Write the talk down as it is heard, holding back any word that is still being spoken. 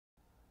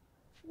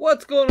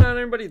What's going on,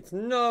 everybody? It's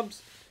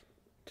Nubs.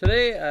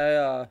 Today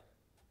I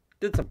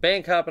did some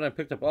bank hopping. I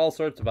picked up all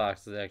sorts of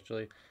boxes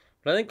actually,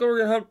 but I think what we're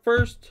gonna hunt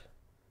first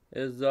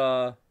is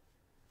I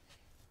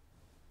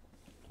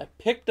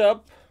picked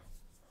up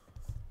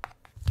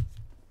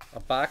a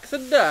box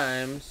of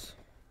dimes.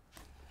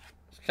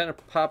 It's kind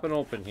of popping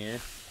open here,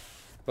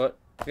 but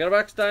I got a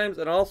box of dimes,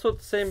 and also at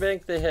the same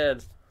bank they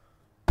had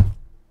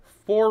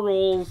 4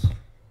 rolls,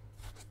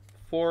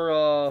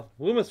 4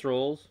 Loomis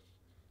rolls,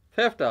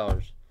 $half.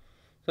 So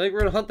I think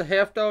we're going to hunt the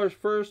 $half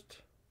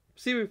first,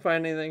 see if we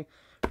find anything.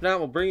 If not,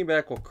 we'll bring you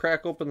back. We'll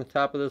crack open the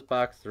top of this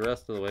box the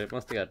rest of the way. It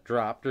must have got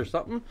dropped or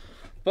something.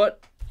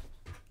 But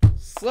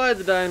slide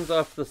the dimes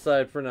off to the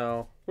side for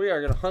now. We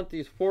are going to hunt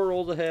these 4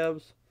 rolls of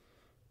halves.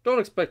 Don't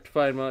expect to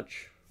find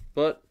much,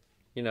 but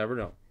you never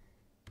know.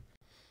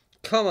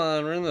 Come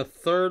on, we're in the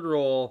 3rd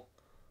roll.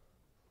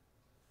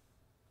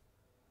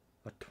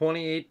 A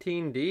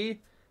 2018D?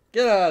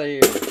 Get out of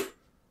here.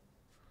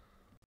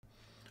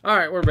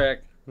 Alright, we're back.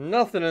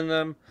 Nothing in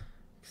them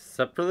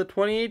except for the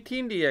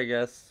 2018D, I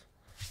guess.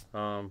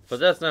 But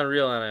that's not a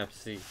real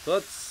NFC. So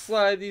let's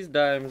slide these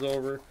dimes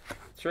over.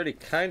 It's already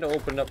kind of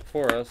opened up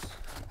for us.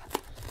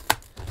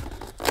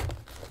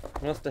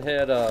 Must have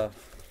had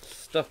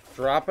stuff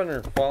dropping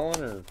or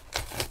falling or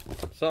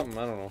something.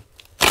 I don't know.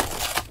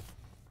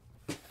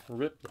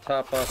 Rip the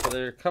top off of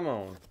there. Come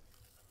on.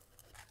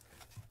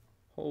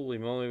 Holy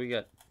moly, we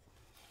got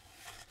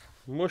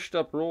mushed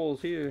up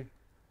rolls here.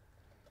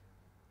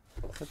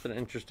 That's an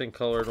interesting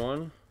colored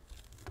one.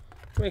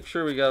 Make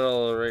sure we got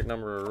all the right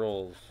number of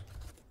rolls.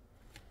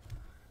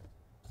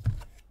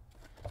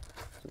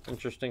 It's an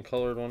interesting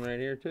colored one right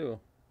here too.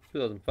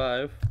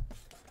 2005.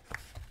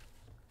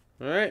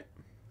 Alright.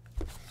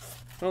 I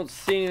don't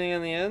see anything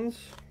on the ends.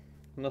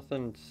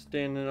 Nothing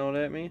standing out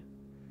at me.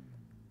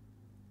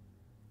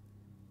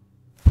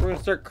 We're going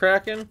to start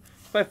cracking.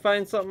 If I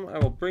find something, I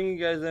will bring you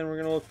guys in. We're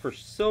going to look for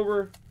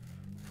silver,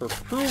 for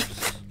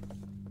proofs,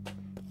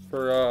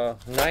 for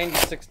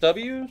 96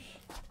 W's.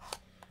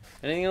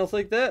 Anything else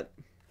like that?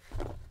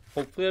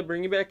 Hopefully I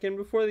bring you back in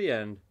before the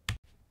end.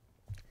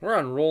 We're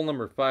on roll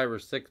number 5 or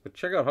 6, but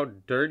check out how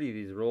dirty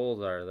these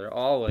rolls are. They're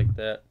all like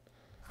that.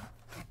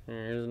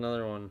 Here's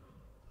another one.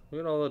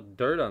 Look at all the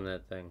dirt on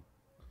that thing.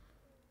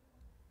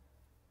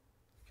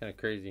 Kind of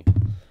crazy.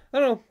 I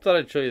don't know. Thought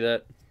I'd show you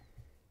that.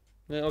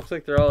 It looks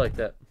like they're all like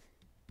that.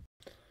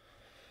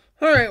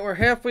 Alright, we're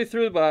halfway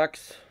through the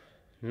box.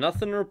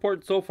 Nothing to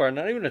report so far.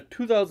 Not even a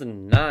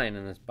 2009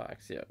 in this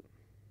box yet.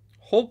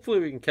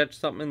 Hopefully we can catch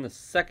something in the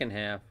second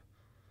half.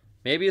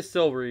 Maybe a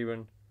silver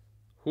even.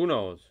 Who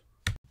knows?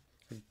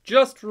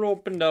 Just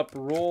opened up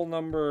roll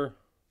number...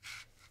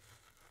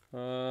 what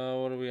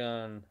are we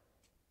on?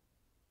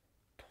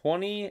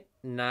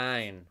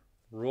 29.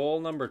 Roll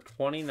number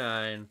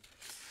 29.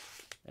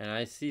 And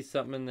I see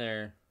something in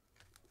there.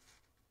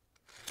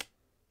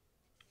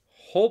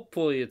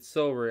 Hopefully it's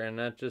silver and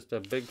not just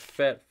a big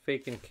fat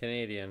faking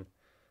Canadian.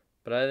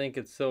 But I think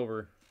it's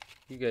silver.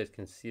 You guys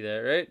can see that,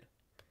 right?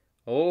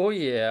 Oh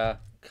yeah.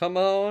 Come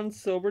on,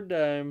 silver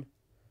dime.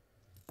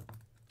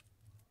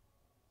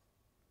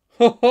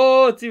 Ho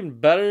ho, it's even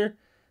better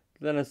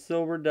than a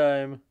silver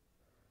dime.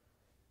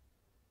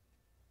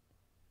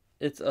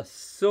 It's a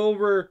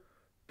silver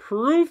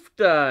proof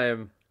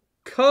dime.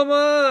 Come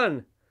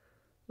on.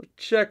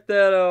 Check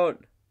that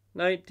out.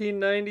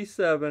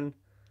 1997.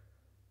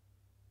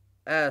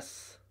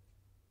 S.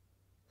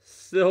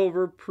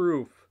 Silver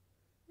proof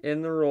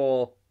in the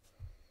roll.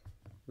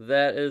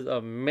 That is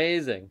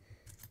amazing.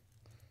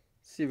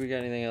 Let's see if we got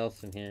anything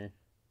else in here.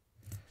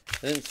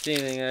 I didn't see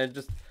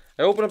anything.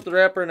 I opened up the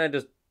wrapper and I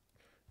just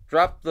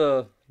dropped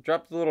the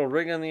little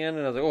ring on the end,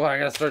 and I was like, oh, I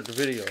gotta start the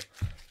video.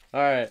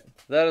 Alright,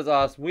 that is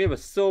awesome. We have a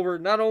silver.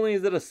 Not only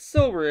is it a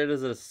silver, it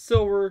is a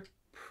silver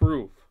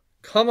proof.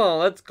 Come on,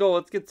 let's go.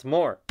 Let's get some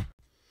more.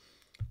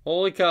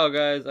 Holy cow,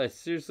 guys.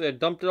 I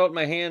dumped it out in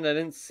my hand. I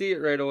didn't see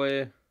it right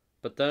away,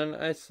 but then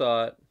I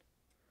saw it.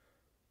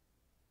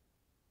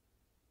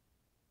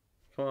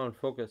 Come on,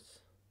 focus.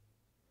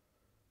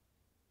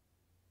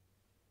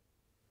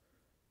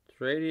 It's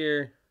right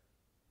here.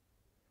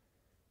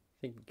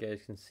 I think you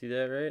guys can see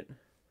that, right?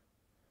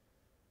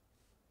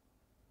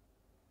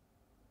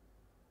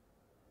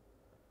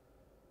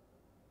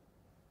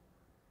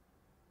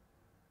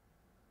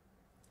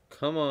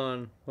 Come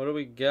on. What do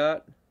we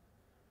got?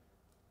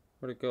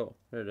 Where'd it go?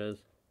 There it is.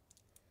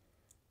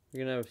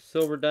 We're gonna have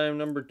silver dime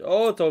number...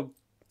 Oh,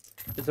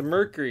 it's a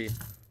mercury.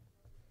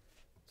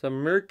 It's a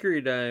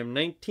mercury dime.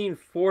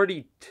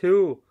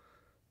 1942.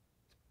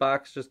 This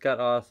box just got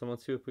awesome.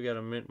 Let's see if we got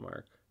a mint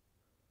mark.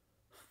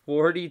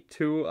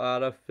 42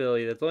 out of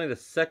Philly. That's only the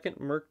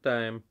 2nd merc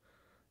dime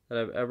that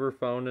I've ever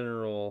found in a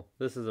roll.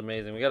 This is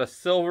amazing. We got a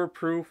silver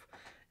proof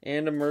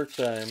and a merc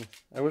dime.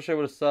 I wish I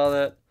would have saw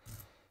that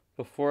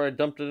before I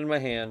dumped it in my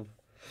hand.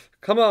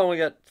 Come on, we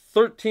got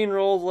 13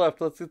 rolls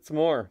left. Let's get some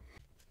more.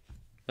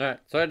 Alright,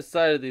 so I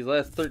decided these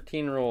last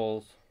 13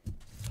 rolls,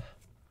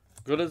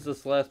 good as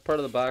this last part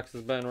of the box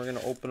has been, we're going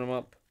to open them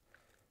up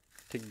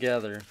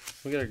together.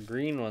 We got a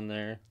green one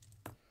there.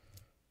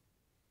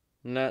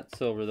 Not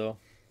silver though.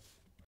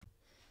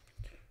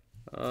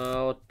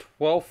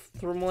 12th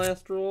from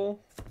last roll,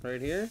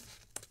 right here.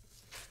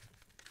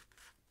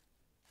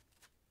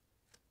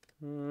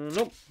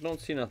 Nope, don't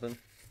see nothing.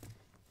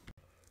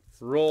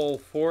 Roll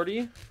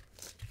 40.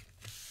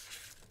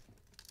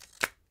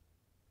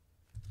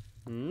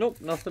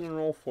 Nope, nothing in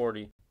roll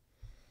 40.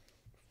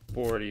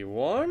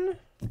 41.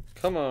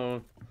 Come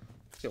on.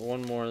 Let's get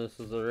one more. This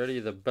is already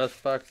the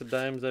best box of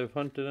dimes I've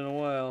hunted in a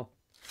while.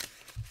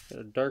 Got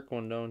a dark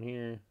one down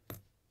here.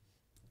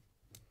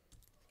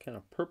 Kind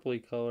of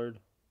purpley colored.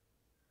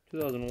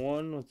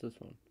 2001. What's this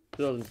one?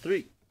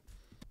 2003.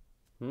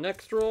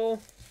 Next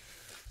roll.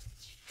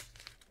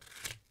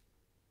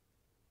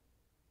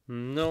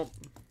 Nope.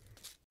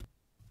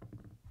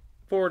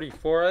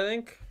 44, I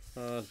think.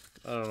 I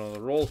don't know.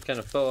 The rolls kind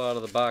of fell out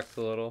of the box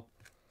a little.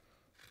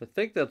 I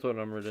think that's what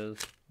number it is.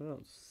 I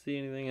don't see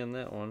anything in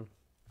that one.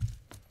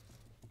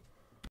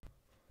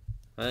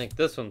 I think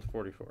this one's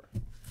 44.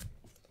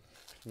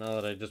 Now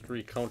that I just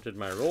recounted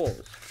my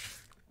rolls.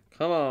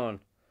 Come on.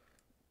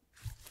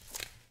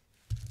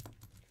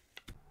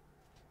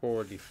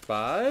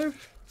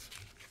 45.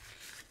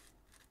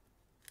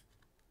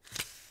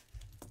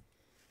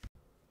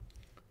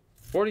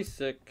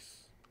 46.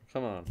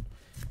 Come on.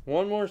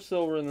 One more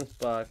silver in this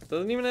box.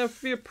 Doesn't even have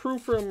to be a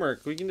proof or a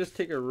merc. We can just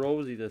take a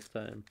rosy this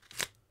time.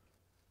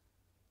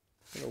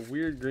 Got a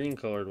weird green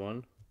colored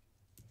one.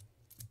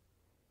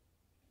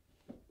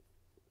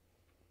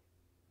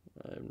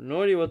 I have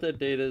no idea what that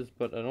date is,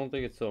 but I don't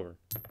think it's silver.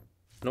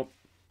 Nope.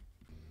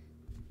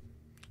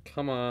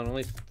 Come on,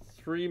 only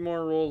 3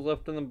 more rolls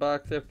left in the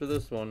box after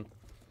this one.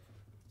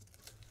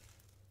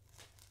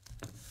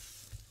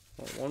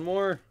 Oh, one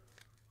more.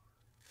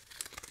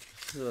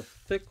 This is a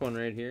thick one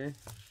right here.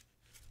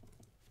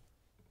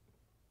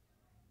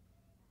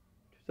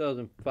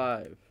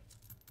 2005.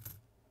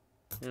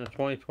 And a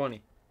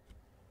 2020.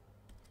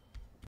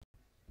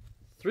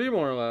 3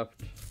 more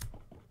left.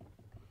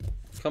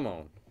 Come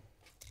on.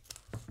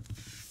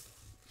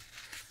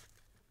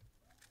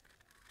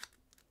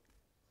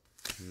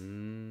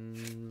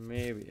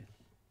 Maybe.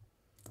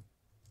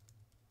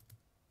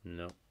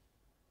 No.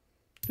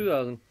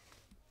 2000.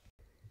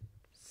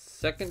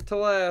 Second to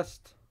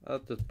last. I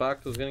thought this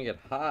box was gonna get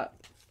hot.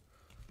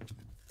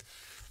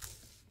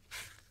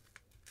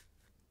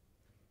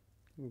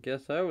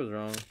 Guess I was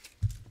wrong.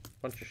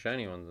 Bunch of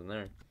shiny ones in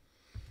there.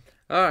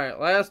 Alright,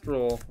 last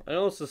roll. I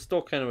know this is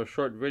still kind of a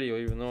short video,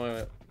 even though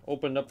I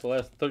opened up the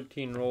last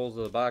 13 rolls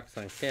of the box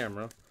on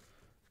camera.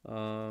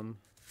 Don't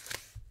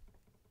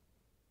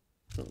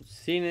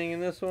see anything in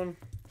this one.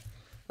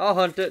 I'll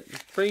hunt it.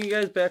 Bring you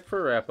guys back for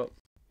a wrap-up.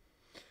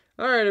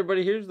 Alright,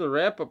 everybody, here's the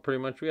wrap-up pretty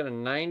much. We got a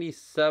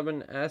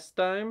 97 S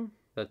dime.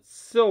 That's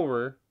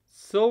silver.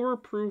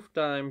 Silver-proof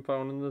dime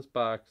found in this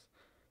box.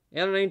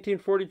 And a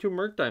 1942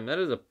 Merc dime. That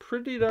is a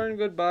pretty darn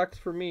good box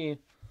for me.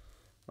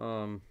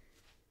 I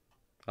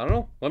don't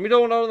know. Let me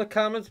know down in the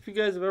comments if you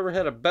guys have ever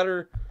had a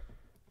better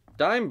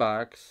dime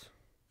box.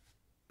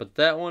 But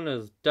that one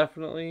is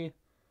definitely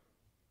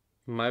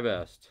my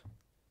best.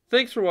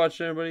 Thanks for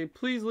watching, everybody.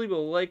 Please leave a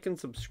like and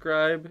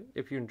subscribe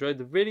if you enjoyed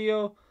the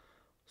video.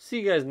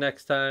 See you guys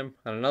next time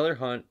on another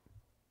hunt.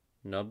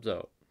 Nubs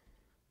out.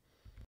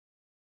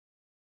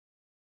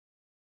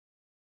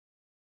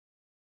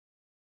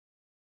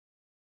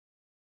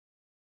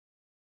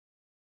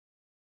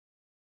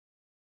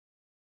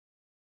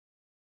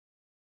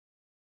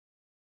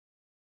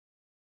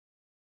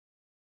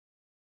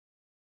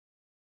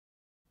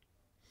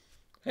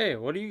 Hey,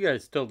 what are you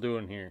guys still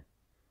doing here?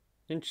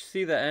 Didn't you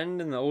see the end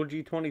in the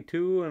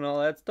OG22 and all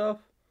that stuff?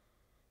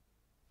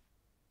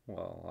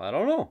 Well, I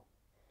don't know.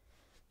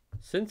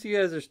 Since you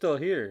guys are still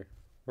here,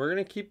 we're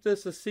going to keep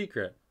this a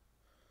secret.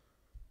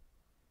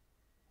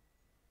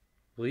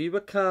 Leave a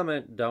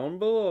comment down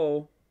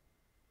below.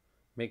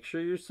 Make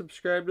sure you're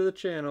subscribed to the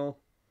channel.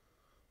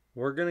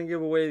 We're going to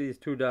give away these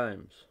 2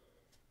 dimes.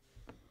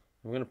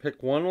 I'm going to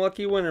pick one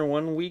lucky winner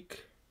 1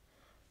 week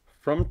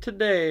from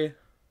today,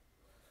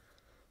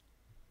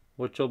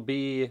 which will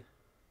be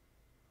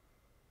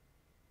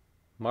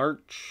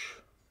March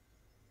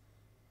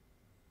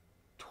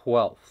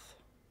 12th.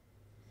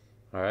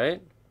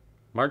 Alright?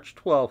 March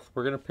 12th,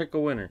 we're going to pick a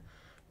winner.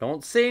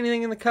 Don't say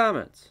anything in the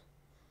comments.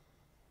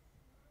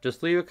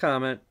 Just leave a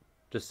comment.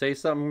 Just say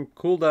something,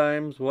 cool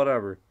dimes,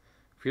 whatever.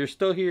 If you're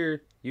still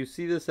here, you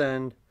see this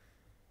end,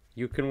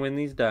 you can win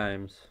these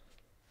dimes.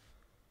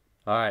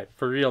 Alright,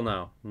 for real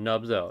now.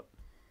 Nubs out.